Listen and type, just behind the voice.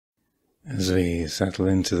As we settle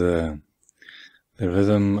into the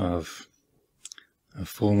rhythm of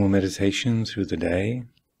formal meditation through the day,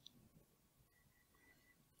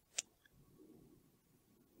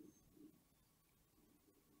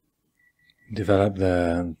 develop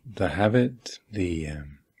the habit, the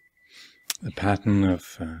pattern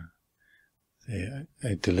of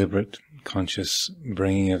a deliberate, conscious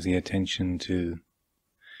bringing of the attention to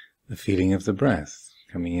the feeling of the breath,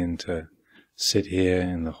 coming in to sit here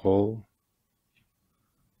in the hall,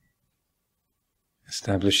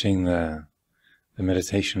 establishing the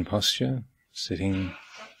meditation posture, sitting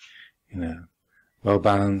in a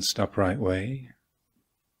well-balanced, upright way.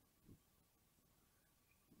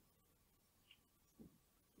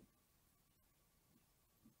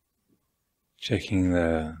 Checking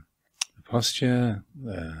the posture,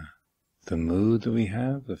 the mood that we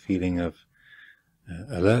have, the feeling of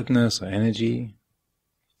alertness or energy,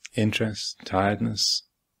 interest, tiredness,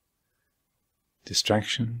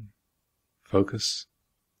 distraction, focus.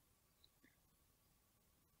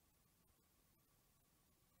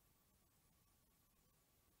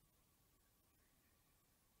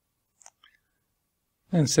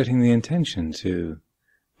 And setting the intention to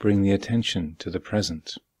bring the attention to the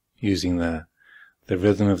present, using the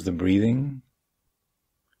rhythm of the breathing,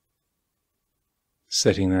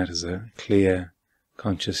 setting that as a clear,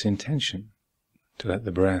 conscious intention to let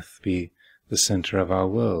the breath be the center of our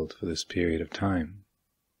world for this period of time.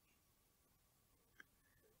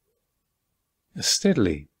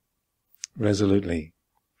 Steadily, resolutely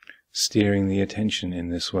steering the attention in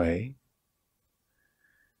this way,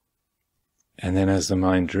 and then as the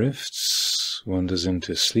mind drifts, wanders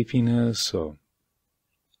into sleepiness or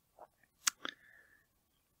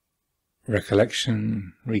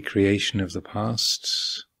recollection, recreation of the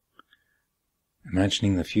past,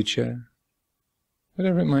 imagining the future,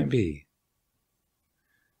 whatever it might be,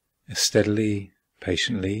 steadily,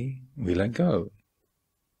 patiently, we let go.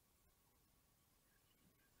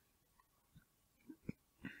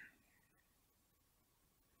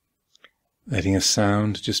 Letting a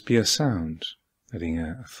sound just be a sound, letting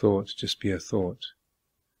a thought just be a thought,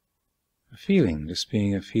 a feeling just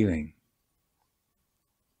being a feeling.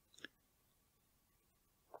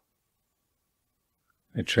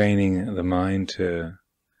 We're training the mind to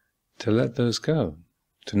let those go,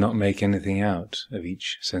 to not make anything out of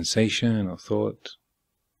each sensation or thought,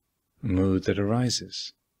 mood that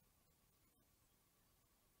arises.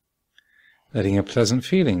 Letting a pleasant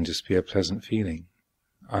feeling just be a pleasant feeling,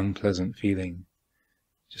 unpleasant feeling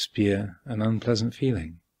just be an unpleasant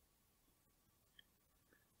feeling.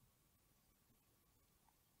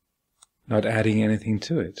 Not adding anything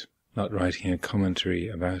to it, not writing a commentary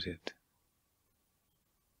about it.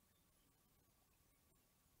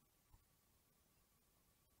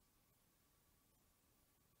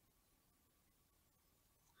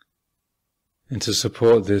 And to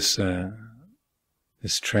support this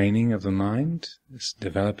training of the mind, this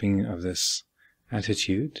developing of this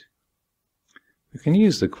attitude, we can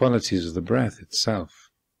use the qualities of the breath itself.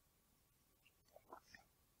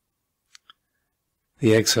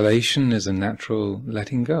 The exhalation is a natural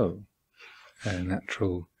letting go, a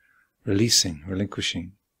natural releasing,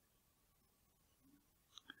 relinquishing.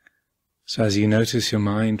 So as you notice your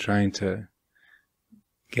mind trying to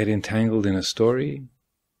get entangled in a story,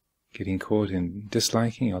 getting caught in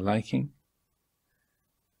disliking or liking,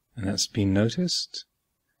 and that's been noticed,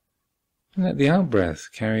 and let the out-breath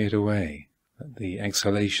carry it away. Let the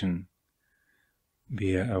exhalation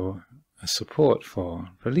be a support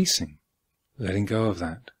for releasing, letting go of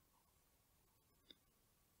that.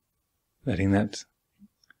 Letting that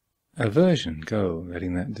aversion go,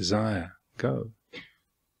 letting that desire go.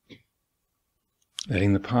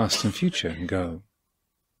 Letting the past and future go.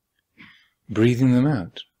 Breathing them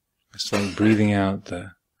out. It's like breathing out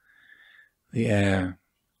the air,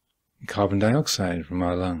 carbon dioxide from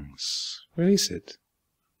our lungs. Release it.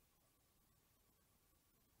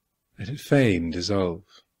 Let it fade and dissolve.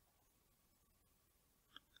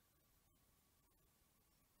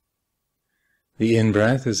 The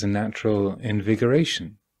in-breath is a natural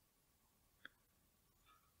invigoration.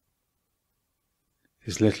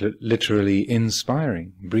 It's literally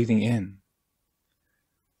inspiring, breathing in.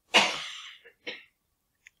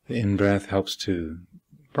 The in-breath helps to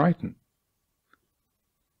brighten,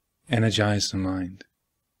 energize the mind.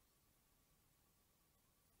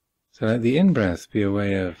 So let the in-breath be a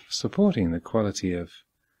way of supporting the quality of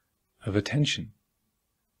attention.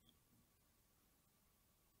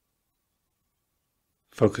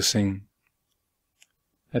 Focusing,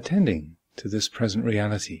 attending to this present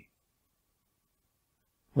reality.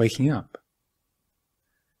 Waking up.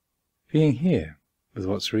 Being here with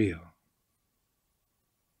what's real.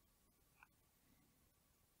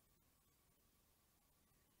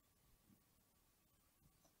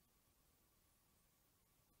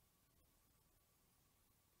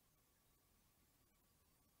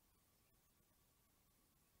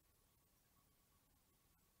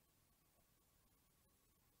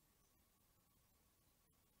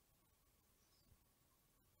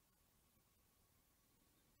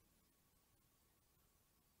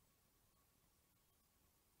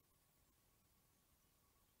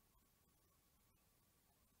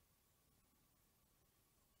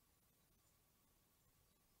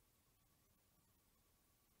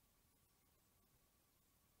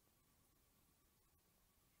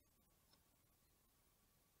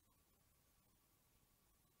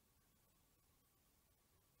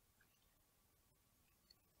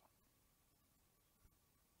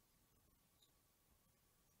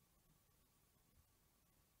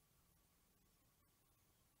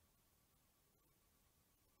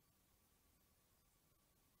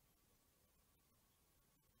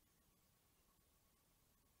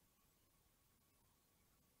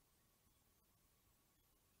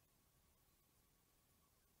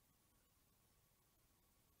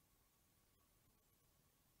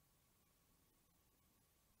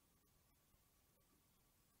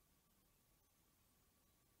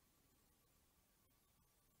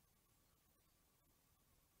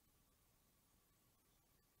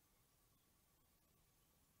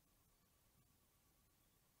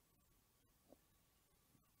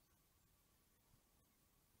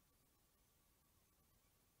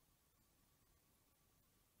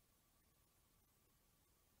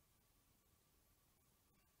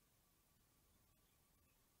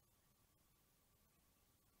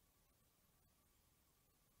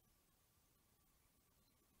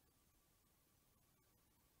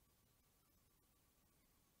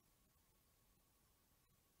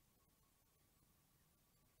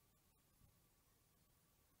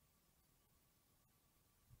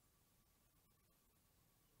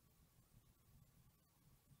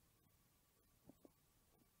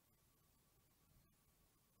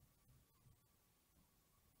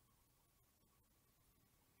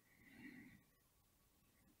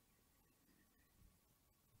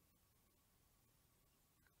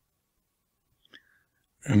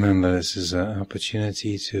 remember this is an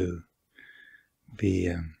opportunity to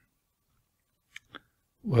be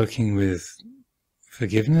working with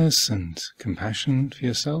forgiveness and compassion for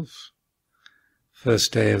yourself.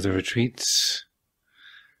 First day of the retreats,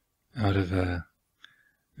 out of an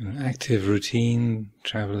active routine,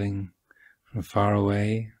 traveling from far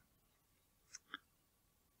away,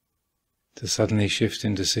 to suddenly shift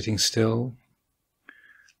into sitting still,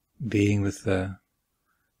 being with the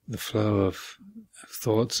flow of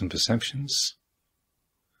thoughts and perceptions.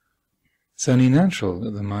 It's only natural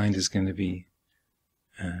that the mind is going to be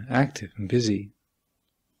active and busy,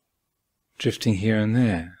 drifting here and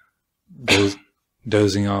there,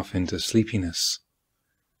 dozing off into sleepiness,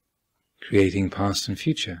 creating past and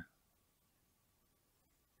future.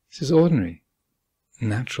 This is ordinary,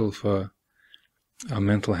 natural for our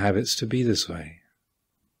mental habits to be this way.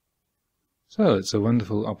 So it's a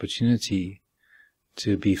wonderful opportunity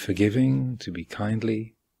to be forgiving, to be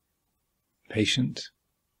kindly, patient,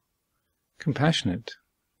 compassionate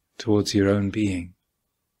towards your own being.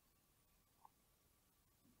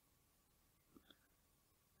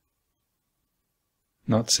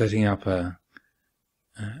 Not setting up an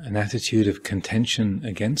attitude of contention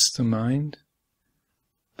against the mind,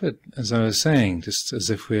 but as I was saying, just as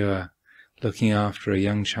if we were looking after a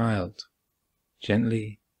young child,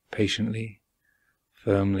 gently, patiently,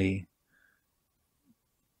 firmly,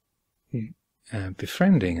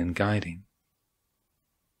 befriending and guiding.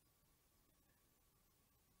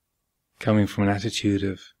 Coming from an attitude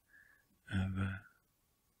of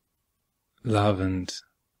love and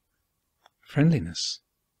friendliness,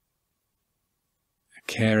 a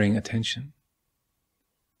caring attention.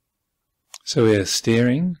 So we are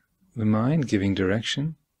steering the mind, giving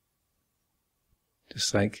direction,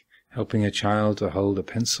 just like helping a child to hold a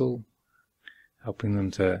pencil, helping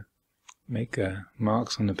them to make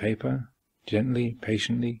marks on the paper, gently,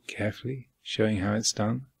 patiently, carefully, showing how it's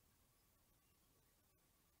done.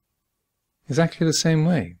 Exactly the same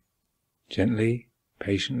way, gently,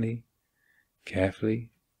 patiently, carefully,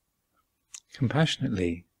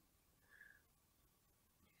 compassionately,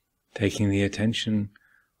 taking the attention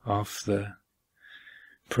off the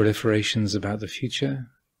proliferations about the future,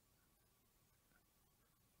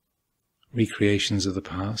 recreations of the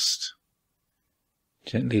past,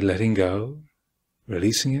 gently letting go,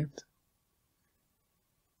 releasing it,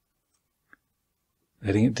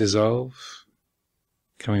 letting it dissolve,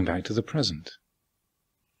 coming back to the present.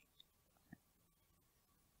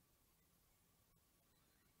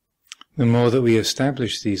 The more that we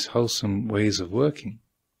establish these wholesome ways of working,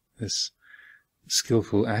 this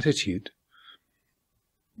skillful attitude,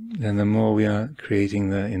 then the more we are creating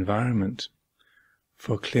the environment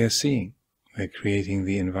for clear seeing. We're creating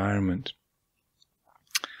the environment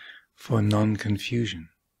for non-confusion,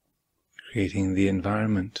 creating the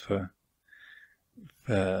environment for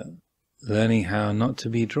learning how not to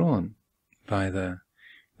be drawn by the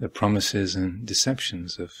promises and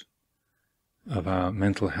deceptions of our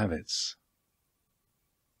mental habits.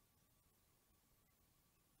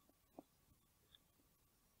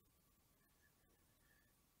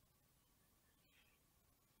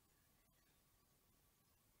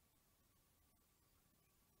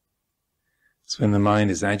 So when the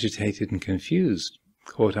mind is agitated and confused,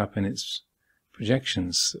 caught up in its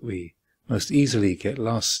projections, we most easily get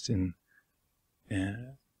lost in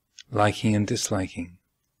liking and disliking,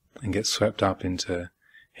 and get swept up into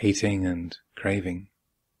hating and craving.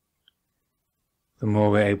 The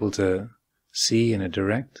more we're able to see in a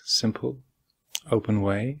direct, simple, open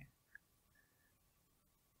way,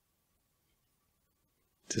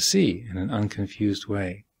 to see in an unconfused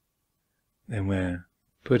way, then we're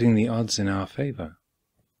putting the odds in our favor.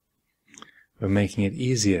 We're making it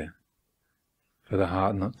easier for the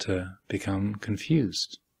heart not to become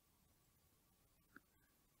confused,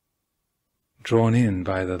 drawn in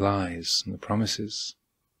by the lies and the promises,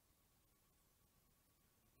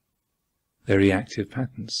 their reactive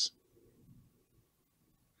patterns.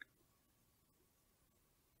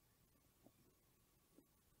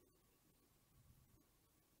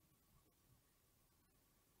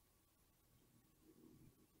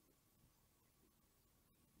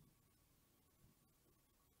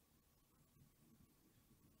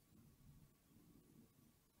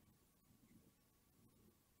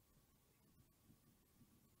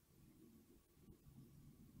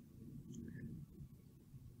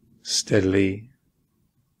 Steadily,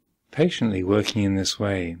 patiently working in this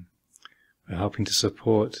way, we're helping to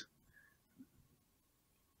support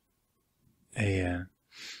an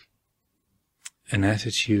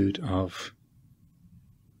attitude of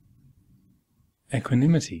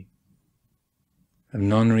equanimity, of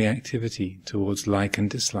non-reactivity towards like and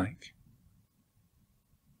dislike.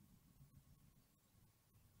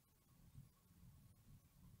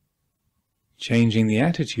 Changing the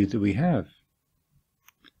attitude that we have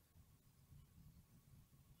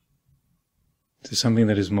to something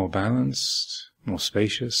that is more balanced, more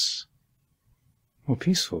spacious, more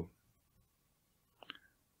peaceful,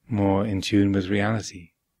 more in tune with reality.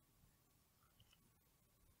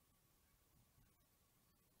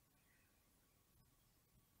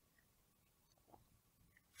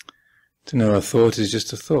 To know a thought is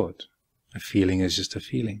just a thought, a feeling is just a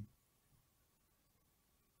feeling.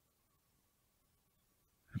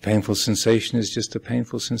 A painful sensation is just a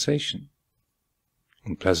painful sensation.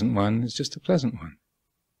 A pleasant one is just a pleasant one.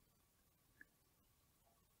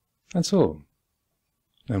 That's all.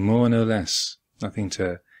 No more, no less. Nothing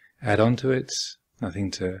to add on to it, nothing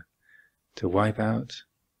to wipe out.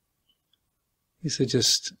 These are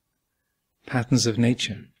just patterns of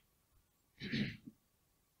nature,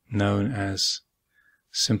 known as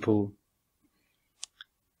simple,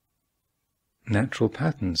 natural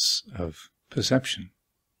patterns of perception,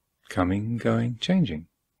 coming, going, changing.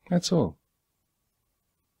 That's all.